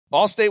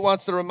Allstate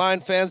wants to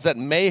remind fans that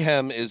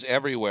mayhem is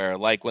everywhere,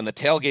 like when the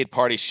tailgate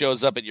party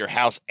shows up at your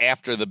house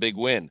after the big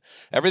win.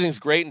 Everything's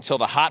great until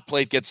the hot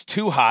plate gets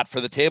too hot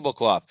for the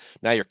tablecloth.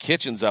 Now your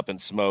kitchen's up in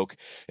smoke.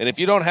 And if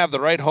you don't have the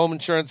right home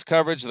insurance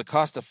coverage, the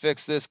cost to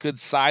fix this could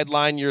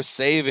sideline your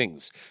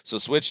savings. So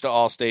switch to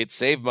Allstate,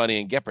 save money,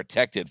 and get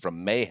protected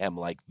from mayhem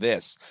like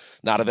this.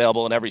 Not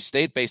available in every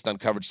state based on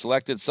coverage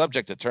selected,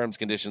 subject to terms,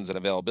 conditions, and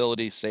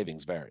availability.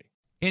 Savings vary.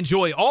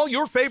 Enjoy all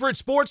your favorite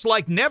sports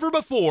like never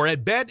before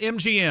at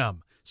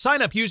BetMGM.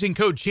 Sign up using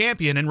code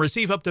CHAMPION and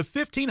receive up to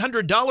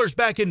 $1,500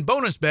 back in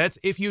bonus bets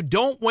if you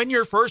don't win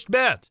your first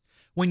bet.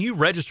 When you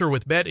register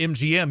with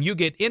BetMGM, you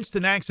get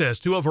instant access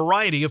to a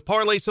variety of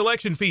parlay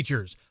selection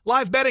features,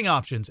 live betting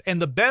options,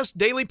 and the best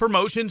daily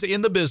promotions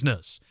in the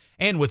business.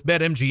 And with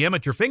BetMGM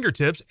at your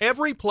fingertips,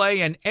 every play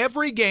and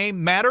every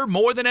game matter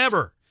more than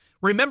ever.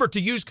 Remember to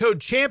use code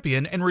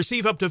CHAMPION and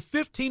receive up to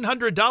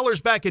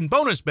 $1,500 back in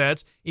bonus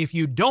bets if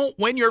you don't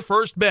win your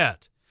first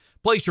bet.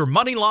 Place your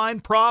money line,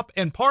 prop,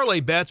 and parlay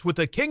bets with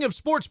the king of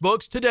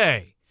sportsbooks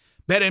today.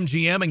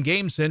 BetMGM and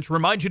GameSense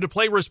remind you to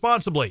play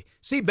responsibly.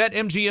 See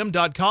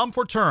BetMGM.com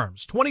for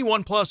terms.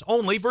 21 plus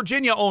only,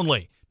 Virginia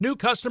only. New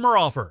customer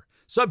offer.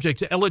 Subject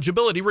to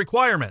eligibility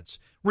requirements.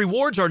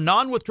 Rewards are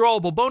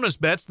non-withdrawable bonus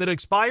bets that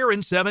expire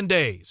in 7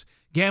 days.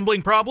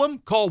 Gambling problem?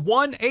 Call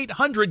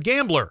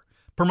 1-800-GAMBLER.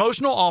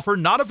 Promotional offer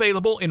not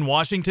available in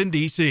Washington,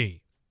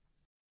 D.C.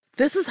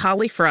 This is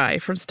Holly Fry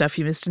from Stuff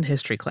You Missed in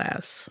History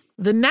class.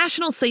 The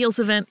national sales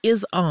event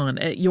is on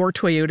at your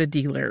Toyota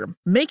dealer,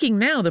 making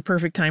now the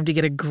perfect time to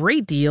get a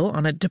great deal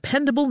on a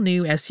dependable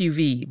new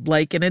SUV,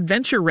 like an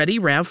adventure-ready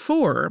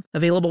RAV4.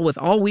 Available with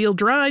all-wheel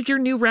drive, your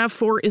new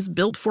RAV4 is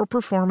built for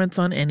performance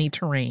on any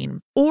terrain.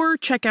 Or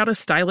check out a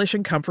stylish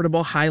and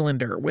comfortable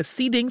Highlander with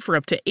seating for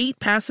up to 8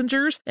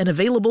 passengers and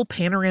available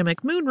panoramic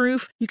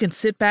moonroof. You can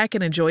sit back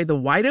and enjoy the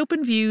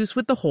wide-open views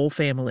with the whole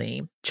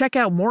family. Check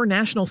out more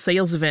national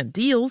sales event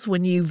deals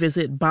when you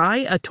visit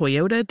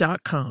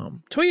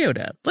buyatoyota.com.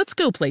 Toyota, let's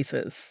go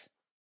places.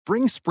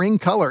 Bring spring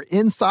color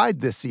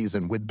inside this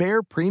season with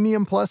Behr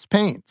Premium Plus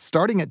paint,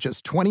 starting at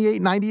just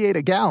 $28.98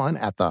 a gallon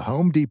at the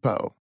Home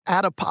Depot.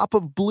 Add a pop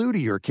of blue to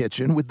your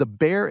kitchen with the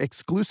Behr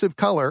exclusive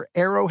color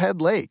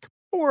Arrowhead Lake,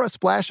 or a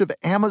splash of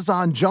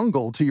Amazon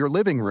Jungle to your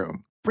living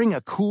room. Bring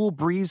a cool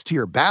breeze to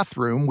your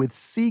bathroom with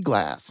Sea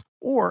Glass,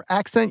 or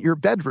accent your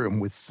bedroom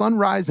with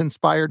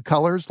sunrise-inspired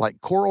colors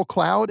like Coral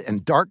Cloud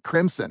and Dark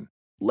Crimson.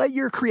 Let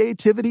your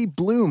creativity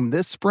bloom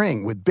this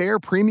spring with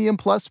Behr Premium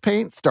Plus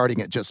paint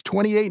starting at just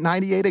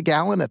 $28.98 a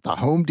gallon at the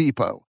Home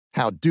Depot.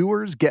 How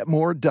doers get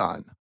more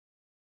done.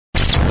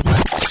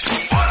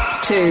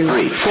 2,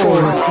 3,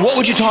 4. What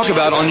would you talk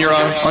about on your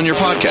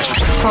podcast?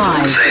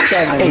 5,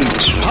 7, 8.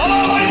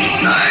 Hello!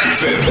 9,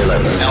 10,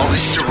 11.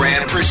 Elvis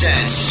Duran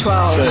presents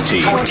 12,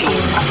 13, 14,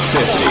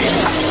 15.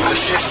 The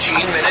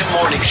 15-minute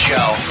morning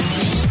show.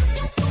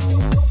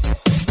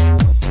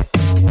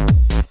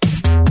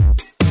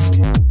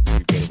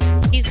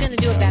 He's going to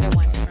do a better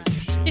one.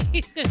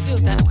 He's going to do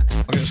a better one.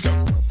 Okay, let's go.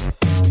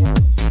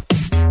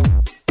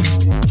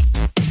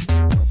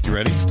 You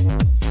ready?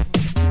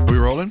 Are we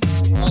rolling?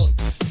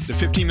 The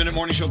 15-minute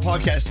morning show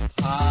podcast.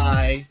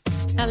 Hi.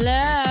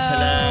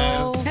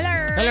 Hello.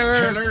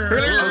 Hello.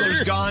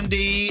 There's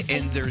Gandhi,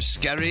 and there's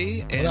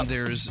Scary, and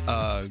there's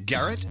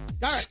Garrett.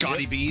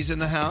 Scotty B's in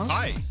the house.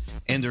 Hi.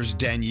 And there's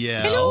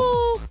Danielle.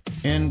 Hello.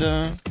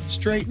 And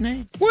Straight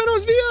Nate.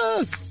 Buenos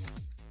dias.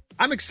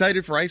 I'm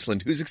excited for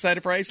Iceland. Who's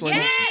excited for Iceland?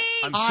 Yay!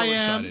 I'm so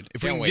excited.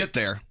 If we Can't can wait. get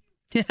there.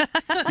 You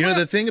know,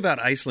 the thing about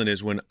Iceland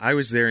is when I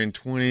was there in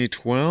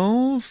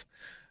 2012,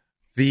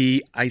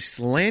 the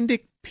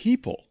Icelandic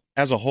people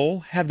as a whole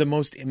have the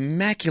most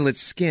immaculate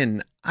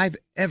skin I've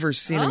ever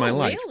seen in my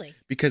life. Really?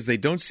 Because they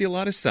don't see a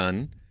lot of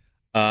sun.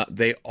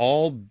 They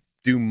all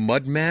do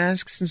mud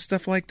masks and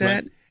stuff like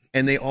that. Right.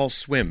 And they all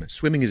swim.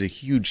 Swimming is a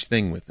huge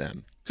thing with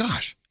them.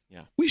 Gosh.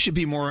 Yeah. We should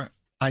be more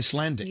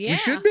Icelandic. Yeah. We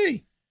should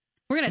be.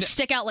 We're going to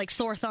stick out like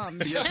sore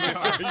thumbs. Yes, we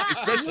are.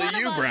 Especially One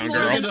you, of us brown more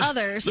girl. than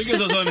others. Look at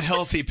those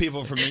unhealthy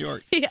people from New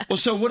York. Yeah. Well,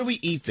 so what do we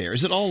eat there?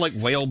 Is it all like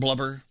whale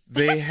blubber?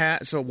 They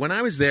had so when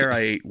I was there, I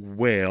ate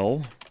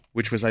whale,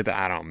 which was like the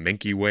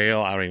minke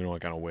whale. I don't even know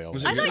what kind of whale.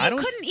 Was it it I was. thought you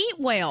couldn't eat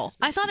whale.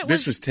 I thought it was...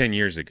 This was 10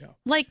 years ago.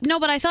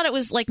 but I thought it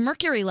was like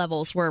mercury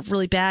levels were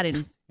really bad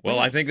in... Well,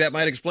 I think that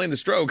might explain the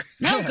stroke.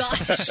 No, gosh.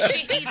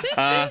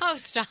 Jeez. Oh,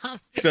 stop.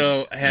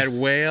 So had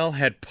whale,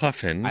 had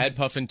puffin. I had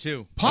puffin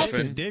too.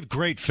 Puffin? Dave,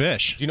 great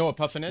fish. Do you know what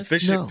puffin is?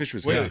 Fish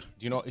was good. Do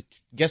you know?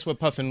 Guess what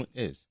puffin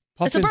is?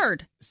 It's a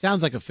bird.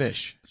 Sounds like a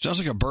fish. Sounds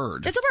like a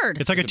bird. It's a bird.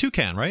 It's like a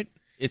toucan, right?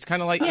 It's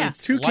kind of like Yeah.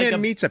 it's Toucan like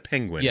meets a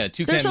penguin. Yeah,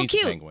 toucan They're so meets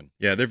cute. a penguin.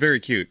 Yeah, they're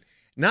very cute.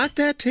 Not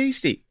that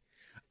tasty.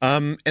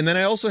 And then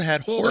I also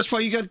had Well, horse. that's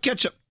why you got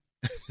ketchup.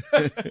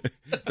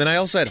 Then I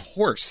also had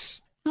horse.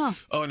 Oh,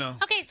 no.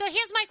 Okay, so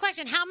here's my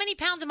question. How many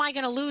pounds am I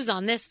going to lose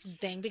on this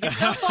thing? Because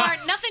so far,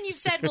 nothing you've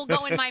said will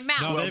go in my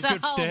mouth. No,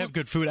 so... they have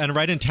good food. And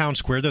right in town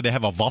square there, they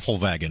have a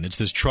Waffelwagen. It's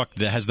this truck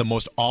that has the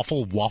most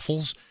awful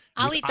waffles.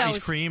 I'll with eat those.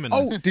 ice cream. And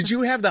Oh, did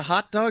you have the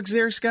hot dogs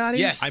there, Scotty?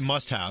 yes, I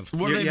must have.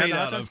 What are they You had made the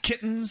hot out dogs? of?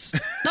 Kittens?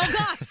 Oh,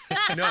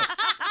 God. No.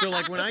 So,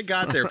 like, when I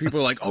got there, people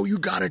were like, oh, you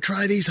got to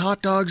try these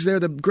hot dogs. They're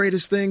the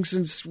greatest thing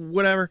since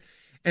whatever.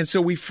 And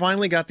so we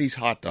finally got these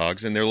hot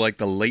dogs, and they're like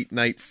the late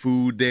night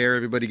food there.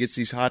 Everybody gets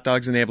these hot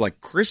dogs, and they have like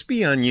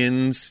crispy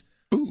onions,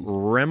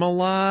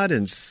 remoulade,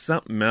 and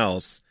something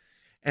else.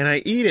 And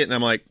I eat it, and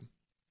I'm like,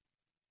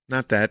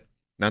 not that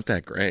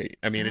great.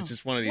 I mean, it's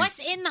just one of these. What's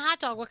in the hot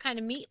dog? What kind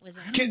of meat was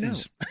it?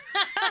 Kittens.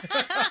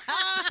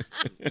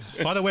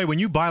 By the way, when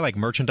you buy like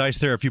merchandise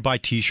there, if you buy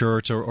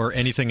T-shirts or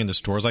anything in the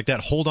stores like that,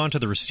 hold on to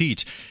the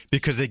receipts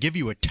because they give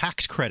you a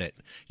tax credit.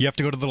 You have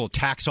to go to the little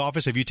tax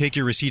office. If you take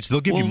your receipts,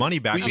 they'll give you money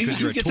back because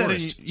you're a get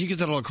tourist. you get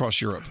that all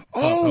across Europe.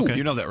 Oh, okay.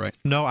 You know that, right?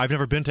 No, I've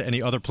never been to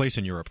any other place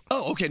in Europe.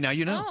 Oh, okay. Now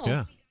you know. Oh.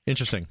 Yeah,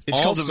 interesting. It's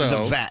called the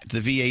Also- VAT,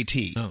 the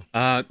VAT. Oh.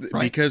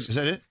 Right? Because Is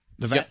that it?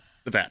 The VAT? Yep,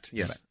 the VAT,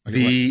 yes. The VAT.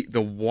 Okay,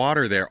 The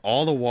water there,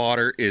 all the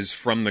water is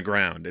from the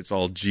ground. It's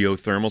all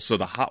geothermal, so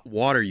the hot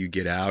water you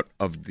get out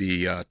of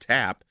the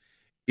tap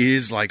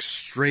is like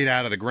straight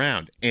out of the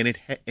ground, and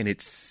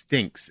it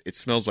stinks. It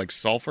smells like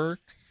sulfur.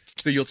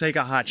 So you'll take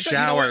a hot You know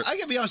shower. what? I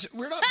gotta be honest.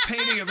 We're not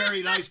painting a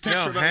very nice picture.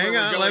 No, about hang where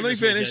we're on. going Let me this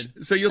finish.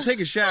 weekend. So you'll take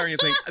a shower and you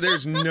think,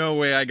 "There's no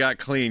way I got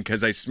clean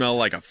because I smell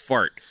like a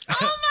fart."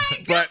 Oh my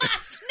But-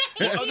 gosh,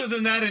 Nate. Well, other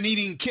than that, and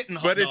eating kitten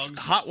hot But dogs.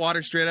 it's hot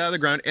water straight out of the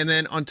ground. And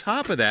then on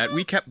top of that,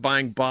 we kept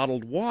buying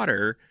bottled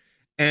water.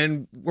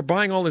 And we're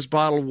buying all this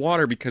bottled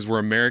water because we're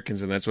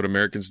Americans and that's what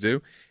Americans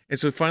do. And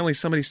so finally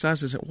somebody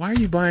stops and says, "Why are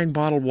you buying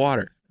bottled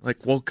water?"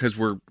 Like, well, because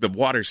the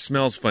water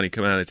smells funny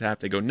coming out of the tap.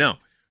 They go, "No,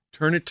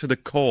 turn it to the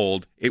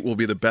cold. It will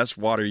be the best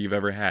water you've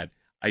ever had."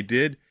 I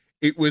did.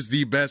 It was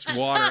the best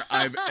water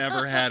I've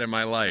ever had in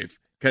my life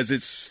because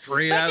it's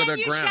straight out of the But then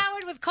you ground.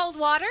 showered with cold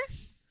water?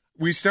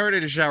 We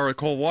started to shower with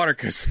cold water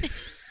because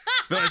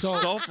the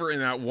sulfur in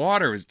that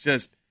water was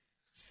just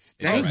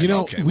All right, You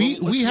know, okay. we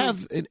Well, let's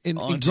have in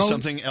on to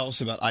something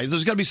else about Iceland.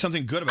 There's got to be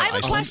something good about I have a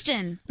Iceland.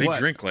 question. They What?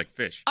 drink like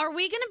fish. Are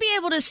we going to be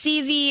able to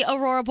see the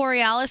Aurora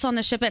Borealis on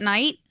the ship at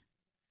night?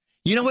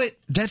 You know what?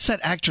 That's that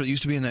actor that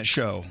used to be in that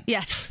show.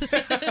 Yes.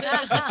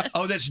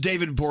 Oh, that's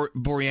David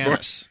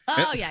Boreanaz.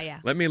 Oh, yeah.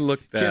 Let me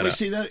look that Can we up.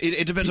 see that?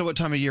 It depends on what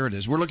time of year it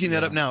is. We're looking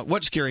that up now.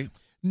 What's scary?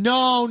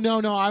 No.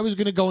 I was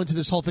going to go into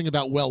this whole thing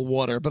about well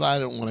water, but I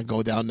don't want to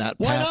go down that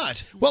Why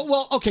path. not?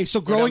 Well, okay. So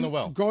down the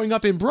well. growing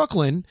up in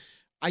Brooklyn,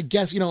 I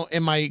guess,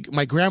 in my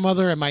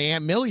grandmother and my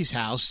Aunt Millie's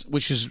house,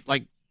 which is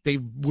like they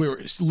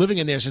were living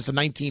in there since the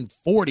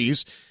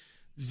 1940s,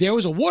 there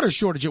was a water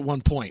shortage at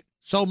one point.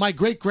 So my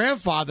great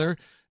grandfather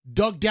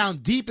dug down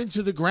deep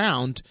into the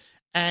ground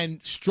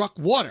and struck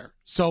water.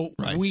 So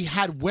we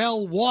had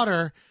well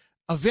water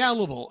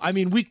available. I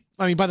mean,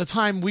 by the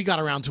time we got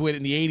around to it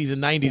in the 80s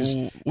and 90s,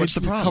 Well, what's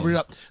the problem? Covered it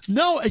up.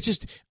 No,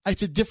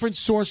 it's a different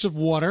source of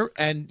water,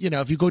 and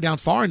if you go down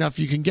far enough,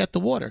 you can get the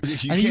water. You and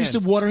he can. used to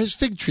water his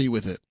fig tree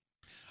with it.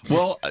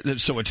 Well,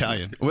 it's so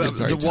Italian. Well, It's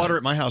very the water Italian.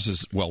 at my house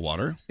is well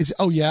water.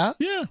 Oh yeah,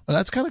 Yeah. Well,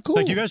 that's kind of cool.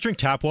 Like, do you guys drink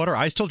tap water?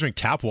 I still drink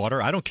tap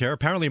water. I don't care.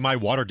 Apparently, my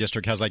water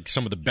district has like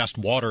some of the best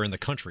water in the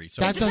country.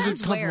 So that doesn't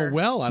depends come where. from a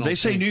well. I don't They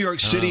say think. New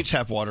York City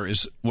tap water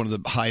is one of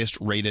the highest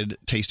rated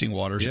tasting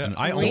waters. yeah, in-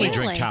 I only Really?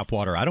 drink tap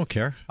water. I don't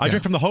care. I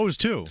drink from the hose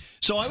too.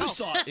 So I always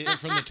thought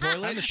From the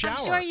toilet? And the shower. I'm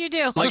sure you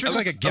do. I drink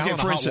like a gallon okay,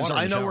 of for hot instance,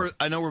 water I in the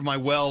shower. know where my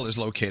well is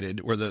located,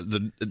 where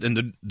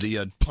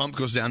the pump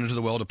goes down into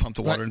the well to pump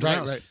the water into the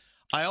house. Right.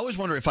 I always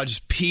wonder if I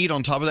just peed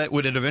on top of that,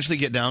 would it eventually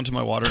get down to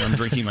my water and I'm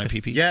drinking my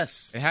pee-pee?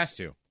 Yes. It has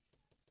to.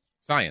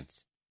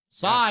 Science.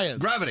 Science.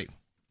 Gravity.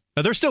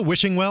 Are there still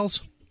wishing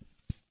wells?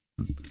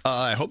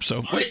 I hope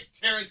so. Wait,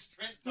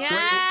 Yeah.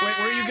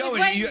 where are you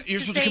going? You're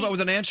supposed to come up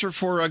with an answer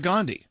for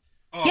Gandhi.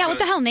 Yeah, what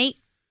the hell, Nate?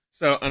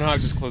 So, and I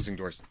was just closing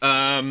doors.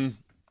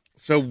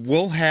 So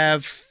we'll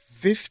have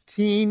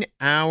 15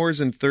 hours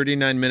and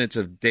 39 minutes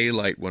of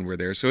daylight when we're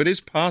there. So it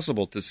is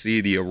possible to see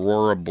the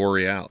Aurora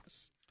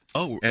Borealis.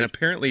 Oh, And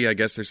apparently, I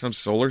guess there's some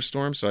solar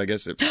storm, so I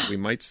guess we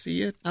might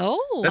see it.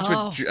 Oh. That's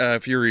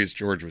what Furious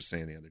George was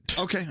saying the other day.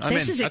 okay. I'm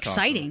This in. is That's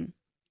awesome. exciting.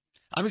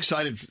 I'm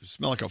excited to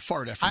smell like a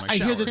fart after my I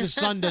shower. hear that the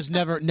sun does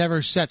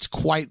never sets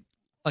quite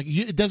like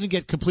it doesn't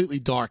get completely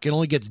dark. It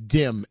only gets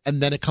dim,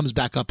 and then it comes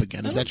back up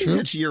again. Is that true?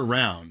 It's year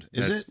round,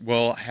 is it?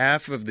 Well,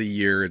 half of the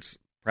year it's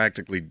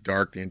practically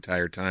dark the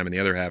entire time, and the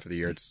other half of the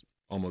year it's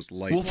almost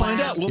light. We'll find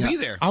out. We'll Yeah. be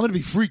there. I'm going to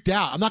be freaked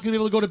out. I'm not going to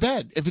be able to go to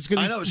bed if it's going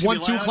I to know. be It's 1,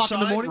 gonna 2 be light o'clock in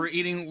the outside, morning. We're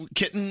eating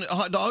kitten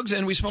hot dogs,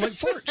 and we smell like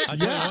farts. I'll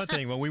tell you one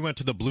thing. When we went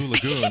to the Blue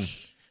Lagoon,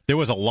 there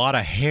was a lot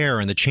of hair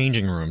in the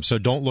changing room, so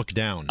don't look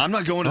down. I'm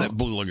not going to that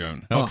Blue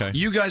Lagoon. Okay.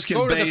 You guys can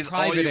Go to bathe the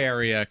private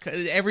area.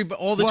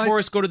 All the What?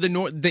 tourists go to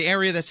the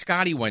area that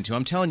Scotty went to.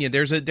 I'm telling you,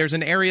 there's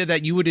an area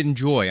that you would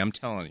enjoy. I'm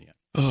telling you.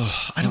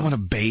 Ugh, I don't want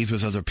to bathe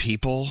with other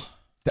people.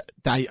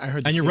 I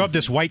heard. The And you same rub thing.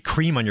 this white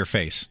cream on your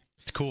face.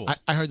 It's cool.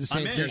 I heard the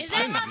same I'm in. thing. Is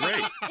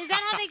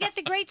that how they get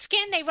the great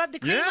skin? They rub the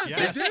cream on Yeah,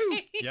 their they face? do.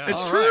 Yeah.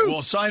 It's All true. right,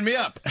 well, sign me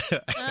up.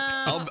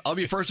 I'll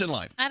be first in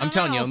line. I don't I'm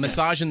telling you, know. a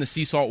massage in the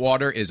sea salt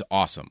water is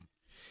awesome.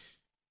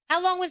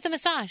 How long was the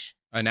massage?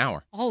 An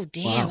hour. Oh,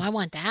 damn. Wow. I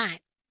want that.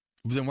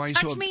 Then why are you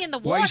Touch so me in the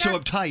Why are you so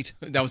water. uptight?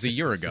 That was a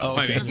year ago. Oh,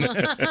 okay. Doesn't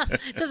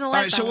last All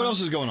right. So that what long.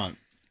 else is going on?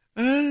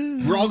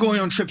 We're all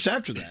going on trips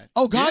after that.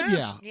 Oh God,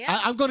 yeah.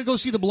 I'm going to go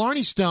see the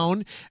Blarney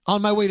Stone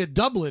on my way to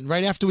Dublin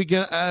right after we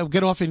get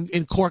off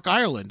in Cork,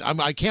 Ireland.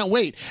 I can't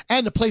wait.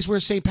 And the place where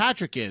St.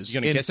 Patrick is.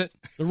 You gonna kiss it?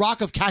 The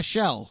Rock of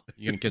Cashel.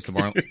 You gonna kiss the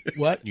Blarney?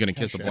 What? You gonna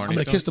kiss the Blarney? I'm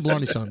going to kiss the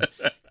Blarney Stone.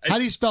 How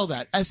do you spell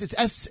that?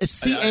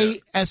 It's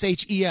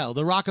Cashel.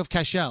 The Rock of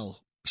Cashel.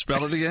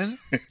 Spell it again.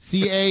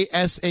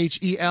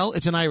 Cashel.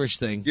 It's an Irish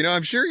thing. You know,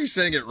 I'm sure you're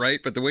saying it right,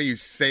 but the way you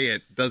say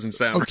it doesn't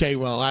sound Okay,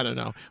 right. well, I don't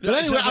know. But No,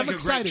 it anyway, sounds I'm like a great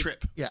excited.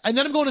 trip. Yeah, and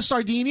then I'm going to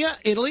Sardinia,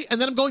 Italy,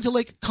 and then I'm going to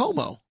Lake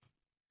Como.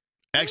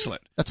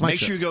 Excellent. That's my Make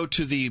trip. sure you go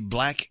to the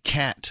Black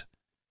Cat.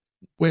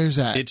 Where's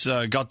that? It's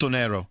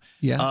Gattonero.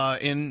 Yeah.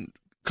 In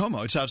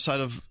Como. It's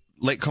outside of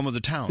Lake Como, the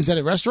town. Is that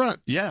a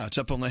restaurant? Yeah, it's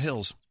up on the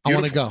hills. I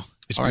want to Beautiful. go.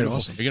 It's All right, beautiful.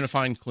 awesome. Are you gonna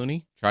find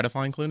Clooney? Try to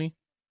find Clooney.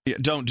 Yeah,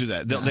 don't do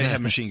that. They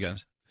have machine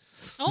guns.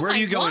 Oh Where are my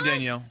you going, God.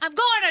 Danielle? I'm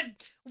going to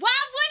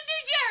Wildwood,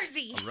 New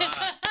Jersey. All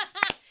right.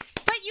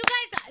 But you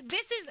guys,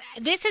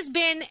 this has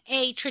been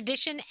a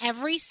tradition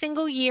every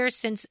single year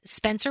since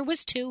Spencer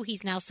was 2.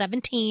 He's now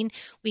 17.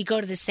 We go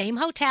to the same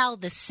hotel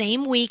the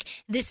same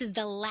week. This is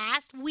the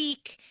last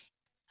week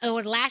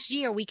or last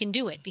year we can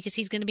do it because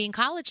he's going to be in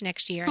college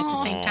next year at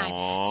the same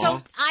time.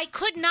 So I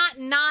could not,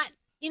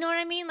 you know what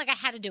I mean? Like I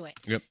had to do it.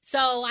 Yep.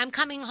 So I'm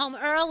coming home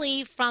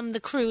early from the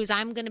cruise.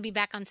 I'm going to be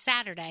back on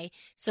Saturday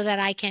so that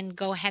I can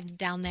go head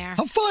down there.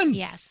 Have fun.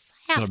 Yes.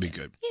 I have That'll to. be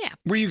good. Yeah.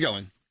 Where are you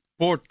going?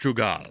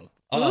 Portugal.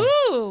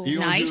 Ooh. You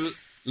gonna do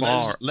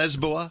Far.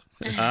 Lesboa?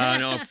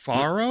 No,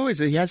 Faro.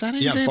 Is it? Yes, that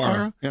Yeah,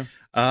 Faro. Yeah.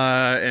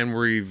 And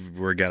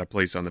we're got a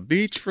place on the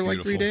beach for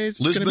like 3 days.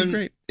 It's Lisbon gonna be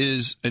great.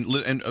 is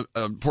and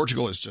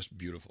Portugal is just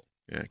beautiful.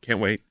 Yeah, can't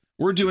wait.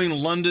 We're doing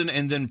London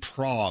and then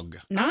Prague.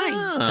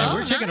 Nice. And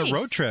we're taking a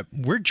road trip.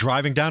 We're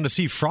driving down to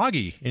see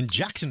Froggy in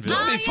Jacksonville.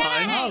 That'll be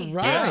fun. All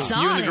right.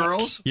 Yeah. You and the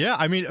girls? Yeah,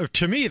 I mean,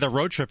 to me, the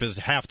road trip is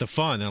half the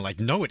fun. And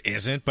like, no, it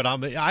isn't. But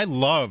I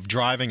love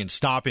driving and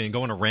stopping and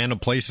going to random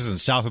places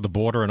and south of the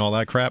border and all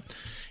that crap.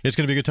 It's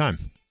going to be a good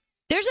time.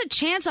 There's a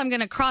chance I'm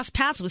going to cross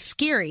paths with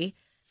Skiri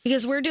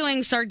because we're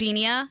doing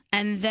Sardinia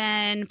and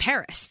then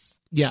Paris.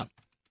 Yeah.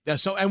 Yeah,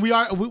 so and we're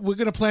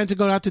going to plan to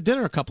go out to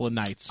dinner a couple of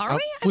nights. Are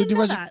we? I We didn't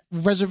do know that.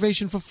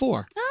 reservation for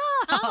 4.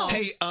 Oh.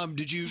 Hey,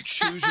 did you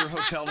choose your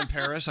hotel in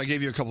Paris? I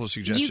gave you a couple of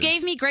suggestions. You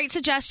gave me great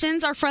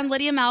suggestions. Our friend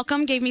Lydia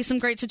Malcolm gave me some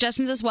great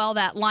suggestions as well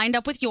that lined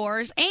up with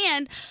yours.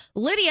 And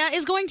Lydia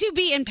is going to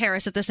be in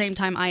Paris at the same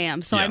time I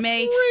am. So Yeah. I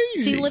may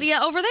see Lydia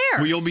over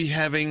there. We'll be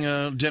having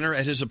dinner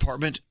at his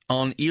apartment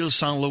on Ile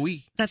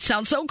Saint-Louis. That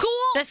sounds so cool.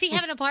 Does he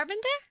have an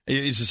apartment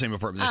there? It's the same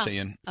apartment I stay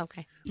in.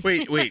 Okay.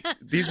 Wait.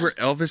 These were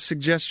Elvis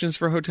suggestions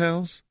for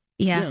hotels?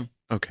 Yeah.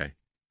 Okay.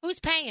 Who's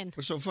paying?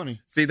 What's so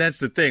funny? See, that's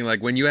the thing.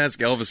 Like when you ask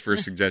Elvis for a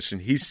suggestion,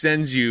 he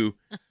sends you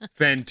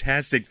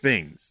fantastic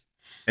things.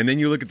 And then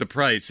you look at the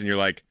price and you're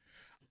like,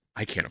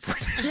 I can't afford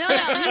that. No,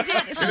 he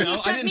did. So he No, I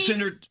sent didn't me...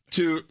 send her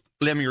to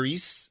Les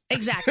Meurice.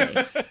 Exactly.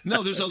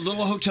 No, there's a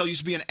little hotel used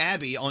to be an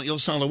Abbey on Ile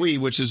Saint-Louis,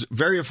 which is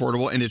very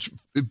affordable, and it's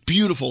a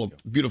beautiful,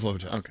 beautiful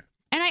hotel. Okay.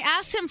 And I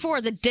asked him for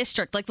the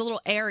district, like the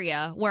little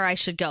area where I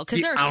should go, because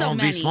there are so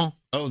many.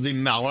 Oh, the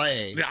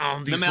Marais.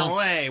 The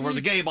Marais, where the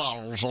gay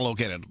bottles are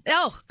located.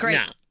 Oh, great.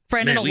 Yeah.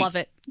 Brandon Man, will love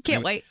it.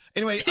 Can't wait.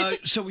 Anyway,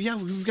 so yeah,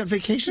 we've got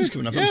vacations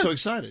coming up. I'm so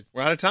excited.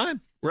 We're out of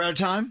time. We're out of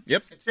time?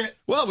 Yep. That's it.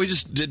 Well, we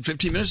just did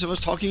 15 minutes of us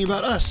talking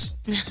about us.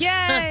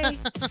 Yay.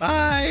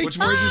 Bye. What's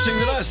more interesting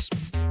than us?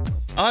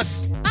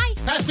 Us. Hi.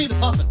 Pass me the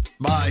puffin.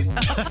 Bye. Oh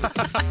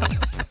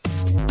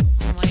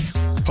my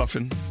God.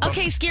 Puffin.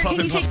 Okay, Scare, can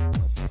you take...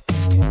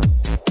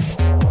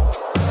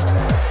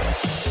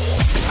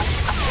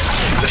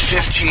 The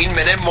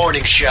 15-minute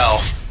morning show.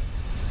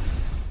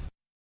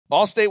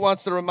 Allstate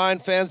wants to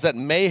remind fans that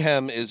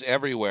mayhem is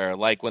everywhere,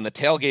 like when the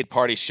tailgate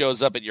party shows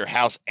up at your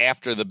house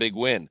after the big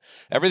win.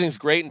 Everything's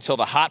great until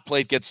the hot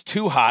plate gets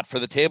too hot for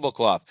the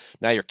tablecloth.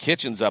 Now your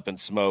kitchen's up in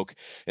smoke.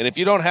 And if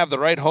you don't have the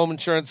right home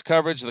insurance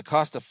coverage, the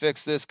cost to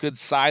fix this could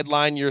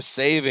sideline your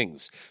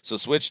savings. So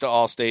switch to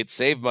Allstate,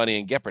 save money,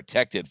 and get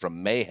protected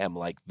from mayhem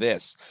like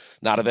this.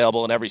 Not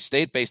available in every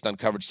state based on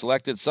coverage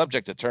selected,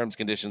 subject to terms,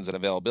 conditions, and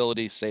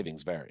availability.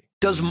 Savings vary.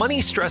 Does money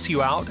stress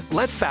you out?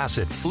 Let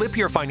Facet flip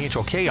your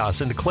financial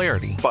chaos into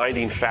clarity.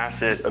 Finding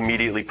Facet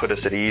immediately put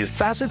us at ease.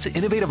 Facet's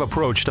innovative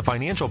approach to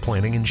financial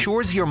planning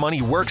ensures your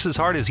money works as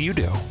hard as you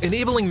do,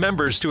 enabling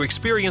members to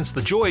experience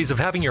the joys of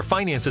having your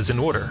finances in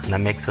order. And that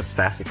makes us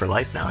Facet for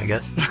life now, I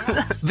guess.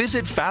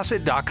 Visit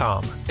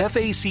Facet.com,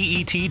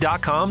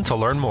 FACET.com to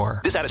learn more.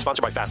 This ad is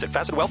sponsored by Facet.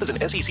 Facet Wealth is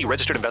an SEC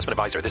registered investment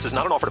advisor. This is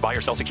not an offer to buy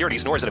or sell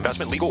securities, nor is it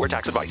investment, legal, or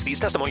tax advice. These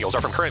testimonials are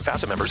from current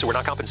Facet members who are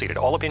not compensated.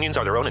 All opinions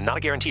are their own and not a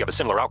guarantee of a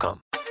similar outcome.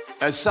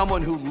 As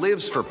someone who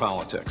lives for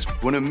politics,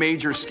 when a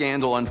major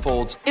scandal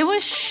unfolds, it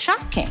was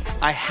shocking.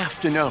 I have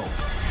to know,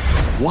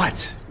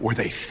 what were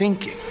they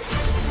thinking?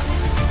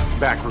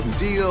 Backroom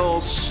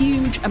deals,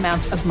 huge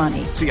amounts of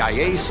money,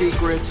 CIA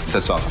secrets,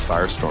 sets off a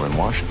firestorm in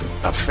Washington,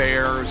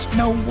 affairs.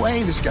 No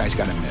way this guy's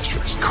got a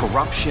mistress.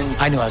 Corruption.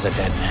 I knew I was a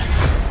dead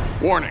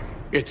man. Warning,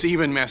 it's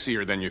even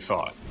messier than you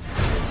thought.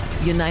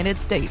 United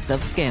States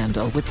of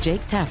Scandal with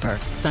Jake Tapper,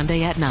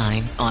 Sunday at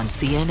 9 on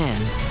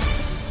CNN.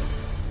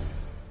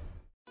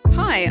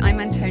 Hi, I'm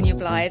Antonia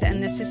Blythe,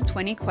 and this is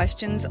 20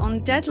 Questions on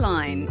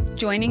Deadline.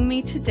 Joining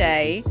me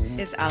today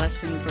is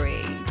Alison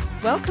Brie.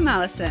 Welcome,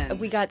 Alison.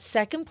 We got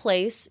second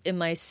place in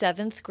my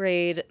 7th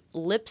grade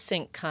lip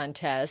sync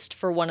contest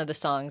for one of the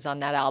songs on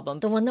that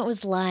album. The one that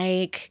was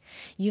like,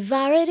 "You've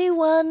already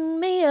won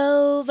me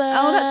over."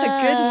 Oh, that's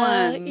a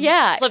good one.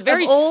 Yeah. It's like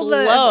very of all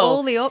slow. Of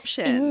all the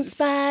options. In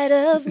spite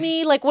of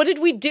me. Like, what did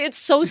we do? It's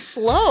so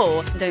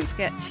slow. Don't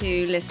forget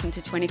to listen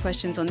to 20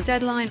 Questions on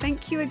Deadline.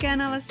 Thank you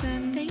again,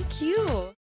 Alison. Thank you.